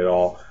happening at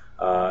all.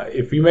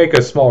 If you make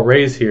a small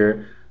raise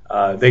here,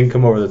 they can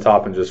come over the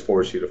top and just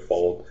force you to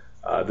fold.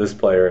 This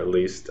player at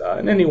least,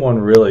 and anyone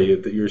really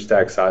that your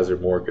stack size or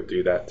more could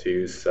do that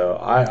too. So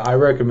I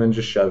recommend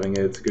just shoving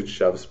it. It's a good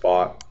shove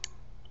spot.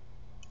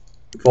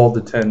 Fold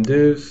the 10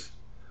 deuce.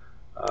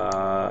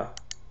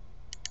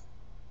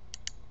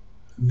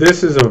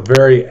 This is a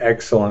very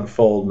excellent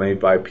fold made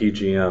by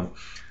PGM.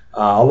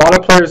 A lot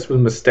of players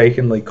would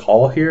mistakenly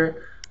call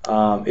here.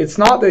 It's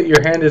not that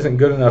your hand isn't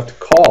good enough to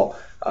call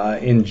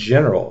in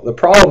general. The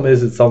problem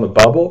is it's on the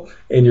bubble,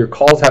 and your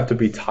calls have to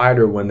be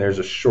tighter when there's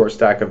a short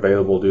stack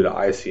available due to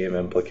ICM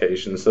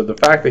implications. So the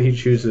fact that he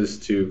chooses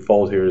to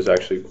fold here is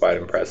actually quite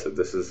impressive.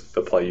 This is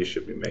the play you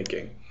should be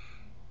making.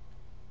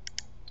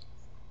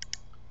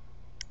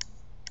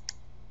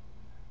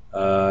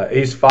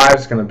 Ace 5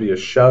 is going to be a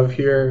shove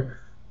here.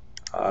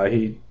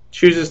 He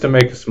chooses to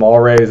make a small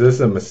raise. This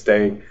is a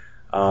mistake.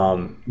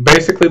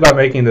 Basically, by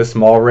making this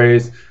small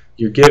raise,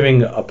 you're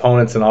giving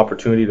opponents an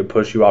opportunity to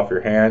push you off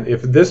your hand.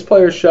 If this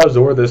player shoves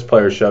or this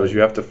player shoves, you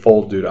have to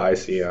fold due to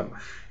ICM.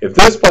 If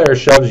this player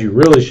shoves, you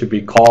really should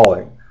be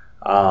calling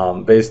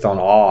based on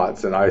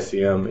odds and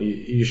ICM.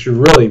 You should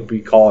really be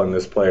calling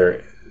this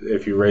player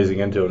if you're raising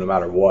into him no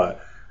matter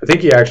what. I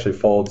think he actually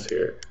folds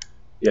here.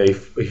 Yeah, he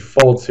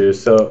folds here.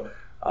 So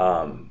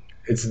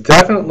it's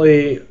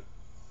definitely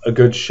a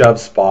good shove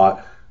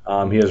spot.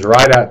 He is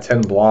right at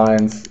 10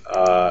 blinds.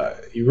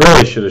 You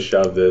really should have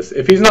shoved this.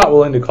 If he's not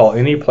willing to call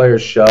any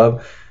player's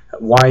shove,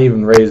 why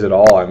even raise at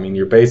all? I mean,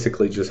 you're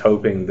basically just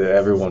hoping that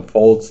everyone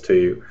folds to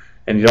you,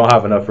 and you don't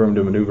have enough room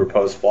to maneuver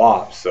post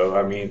flop. So,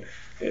 I mean,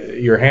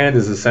 your hand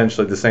is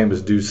essentially the same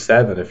as deuce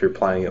 7 if you're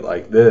playing it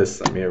like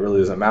this. I mean, it really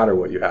doesn't matter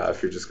what you have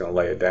if you're just going to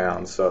lay it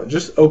down. So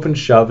just open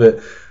shove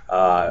it.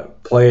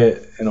 Play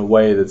it in a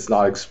way that's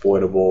not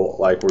exploitable,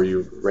 like where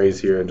you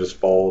raise here and just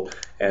fold,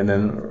 and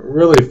then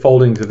really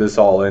folding to this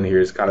all in here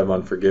is kind of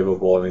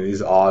unforgivable. I mean,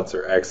 these odds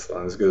are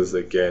excellent, as good as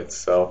they get.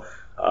 So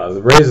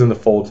the raise and the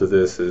fold to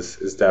this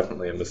is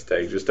definitely a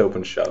mistake. Just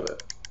open shove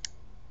it,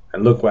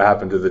 and look what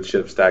happened to the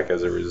chip stack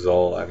as a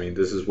result. I mean,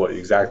 this is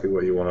exactly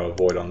what you want to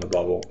avoid on the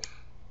bubble.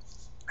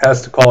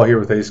 Has to call here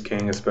with ace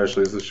king,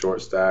 especially as the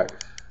short stack.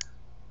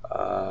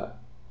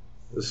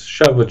 This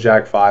shove with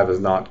jack 5 is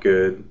not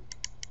good.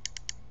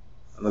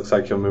 It looks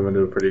like he'll move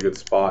into a pretty good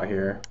spot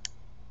here.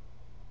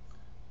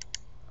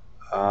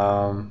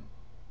 There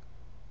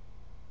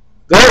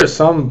are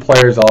some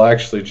players I'll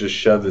actually just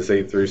shove this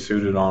 8-3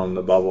 suited on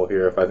the bubble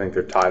here if I think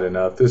they're tight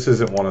enough. This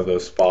isn't one of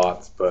those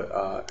spots,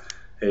 but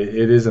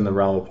it is in the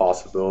realm of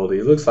possibility.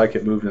 It looks like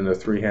it moved into a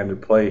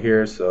three-handed play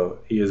here, so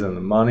he is in the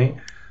money.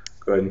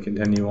 Go ahead and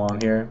continue on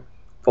here.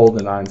 Fold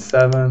the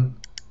 9-7.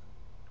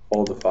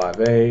 Fold the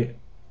 5-8.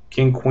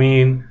 King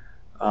Queen.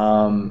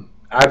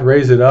 I'd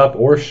raise it up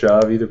or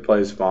shove. Either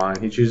play is fine.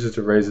 He chooses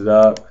to raise it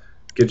up,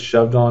 gets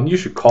shoved on. You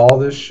should call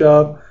this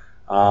shove.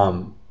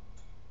 You're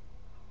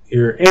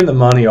in the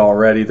money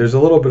already. There's a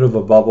little bit of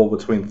a bubble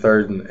between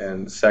third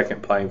and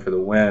second playing for the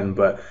win,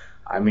 but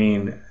I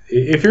mean,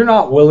 if you're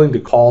not willing to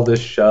call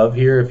this shove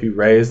here, if you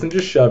raise, then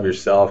just shove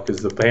yourself,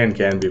 because the hand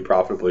can be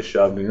profitably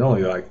shoved, and you're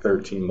only like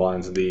 13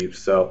 blinds deep.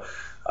 So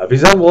if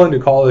he's unwilling to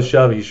call this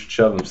shove, he should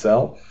shove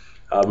himself.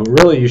 But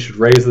really, you should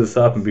raise this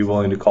up and be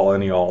willing to call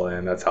any all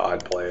in. That's how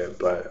I'd play it.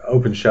 But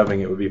open shoving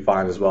it would be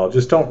fine as well.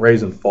 Just don't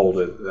raise and fold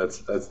it.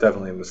 That's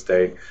definitely a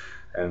mistake.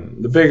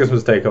 And the biggest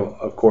mistake,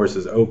 of course,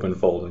 is open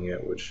folding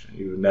it, which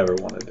you would never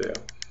want to do.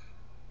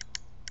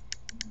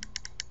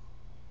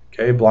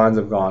 Okay, blinds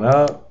have gone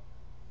up.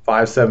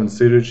 5-7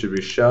 suited should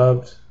be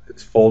shoved.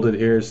 It's folded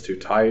here. It's too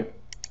tight.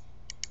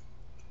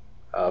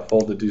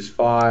 Fold the deuce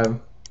 5.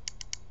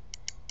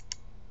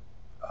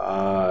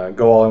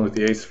 Go all in with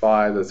the ace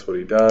 5. That's what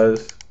he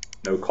does.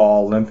 No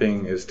call.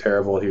 Limping is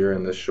terrible here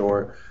in this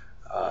short.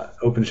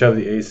 Open shove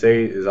the ace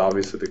 8 is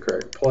obviously the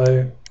correct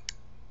play.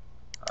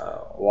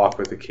 Walk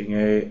with the king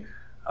 8.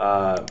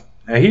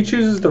 Now he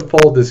chooses to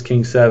fold this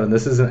king 7.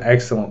 This is an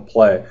excellent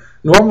play.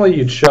 Normally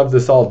you'd shove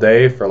this all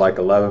day for like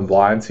 11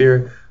 blinds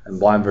here, and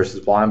blind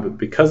versus blind, but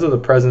because of the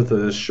presence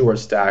of this short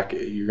stack,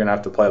 you're going to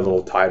have to play a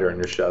little tighter in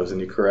your shoves,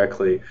 and he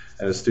correctly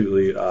and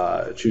astutely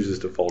chooses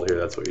to fold here.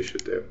 That's what you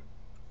should do.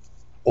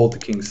 Fold the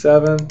king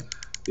 7.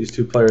 These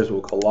two players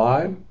will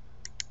collide.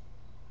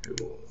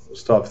 We'll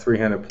still have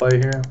three-handed play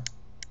here.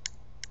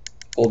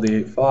 Fold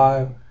the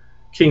 8-5.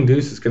 King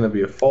deuce is going to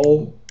be a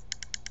fold.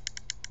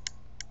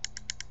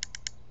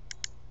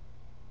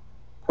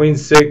 Queen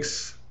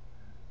 6.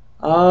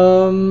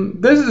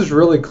 This is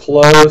really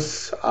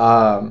close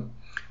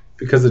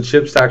because the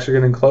chip stacks are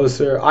getting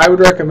closer. I would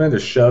recommend a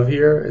shove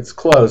here. It's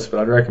close, but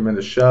I'd recommend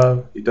a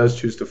shove. He does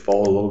choose to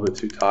fold a little bit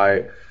too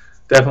tight.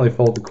 Definitely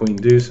fold the queen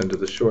deuce into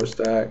the short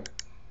stack.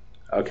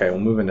 Okay, we'll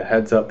move into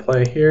heads up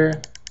play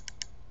here.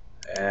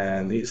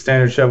 And the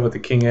standard shove with the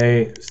king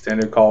 8,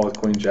 standard call with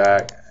queen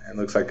jack, and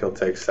looks like he'll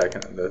take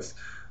second in this.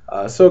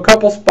 So a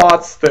couple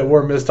spots that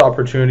were missed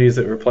opportunities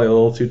that were played a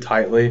little too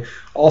tightly.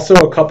 Also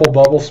a couple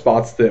bubble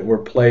spots that were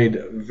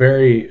played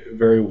very,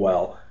 very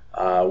well,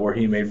 where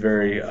he made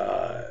very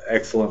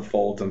excellent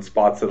folds and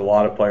spots that a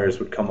lot of players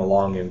would come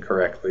along in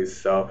correctly.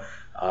 So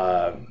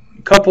a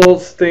couple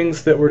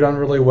things that were done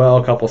really well,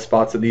 a couple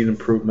spots that need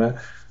improvement.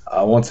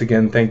 Once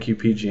again, thank you,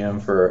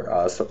 PGM,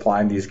 for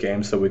supplying these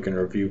games so we can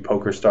review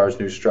PokerStar's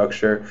new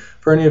structure.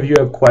 For any of you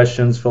who have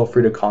questions, feel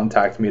free to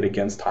contact me at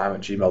against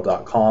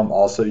time@gmail.com.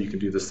 Also, you can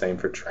do the same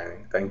for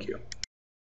training. Thank you.